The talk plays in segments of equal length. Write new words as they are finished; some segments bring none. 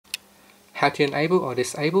how to enable or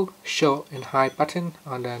disable show and hide button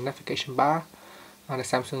on the navigation bar on the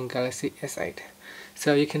Samsung Galaxy S8.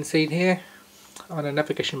 So you can see here on the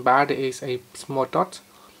navigation bar there is a small dot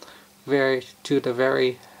to the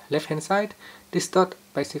very left hand side. This dot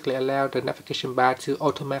basically allows the navigation bar to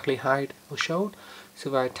automatically hide or show. So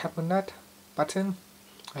if I tap on that button,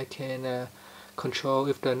 I can control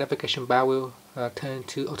if the navigation bar will turn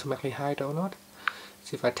to automatically hide or not.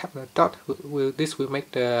 So if I tap on the dot, this will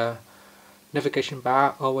make the navigation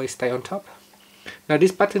bar always stay on top. Now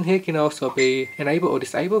this button here can also be enabled or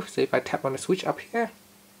disabled. So if I tap on the switch up here,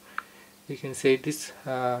 you can see this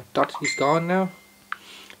dot is gone now.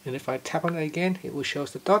 And if I tap on it again, it will show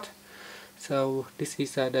the dot. So this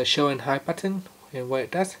is the show and hide button and what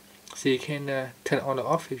it does. So you can turn it on or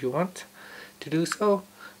off if you want to do so.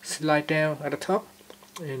 Slide down at the top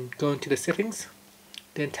and go into the settings,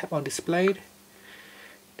 then tap on displayed,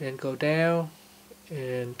 then go down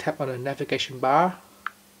and tap on the navigation bar,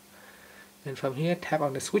 and from here tap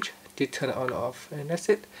on the switch to turn it on or off, and that's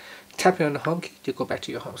it. Tapping on the home key to go back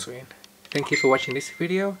to your home screen. Thank you for watching this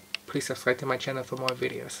video. Please subscribe to my channel for more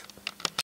videos.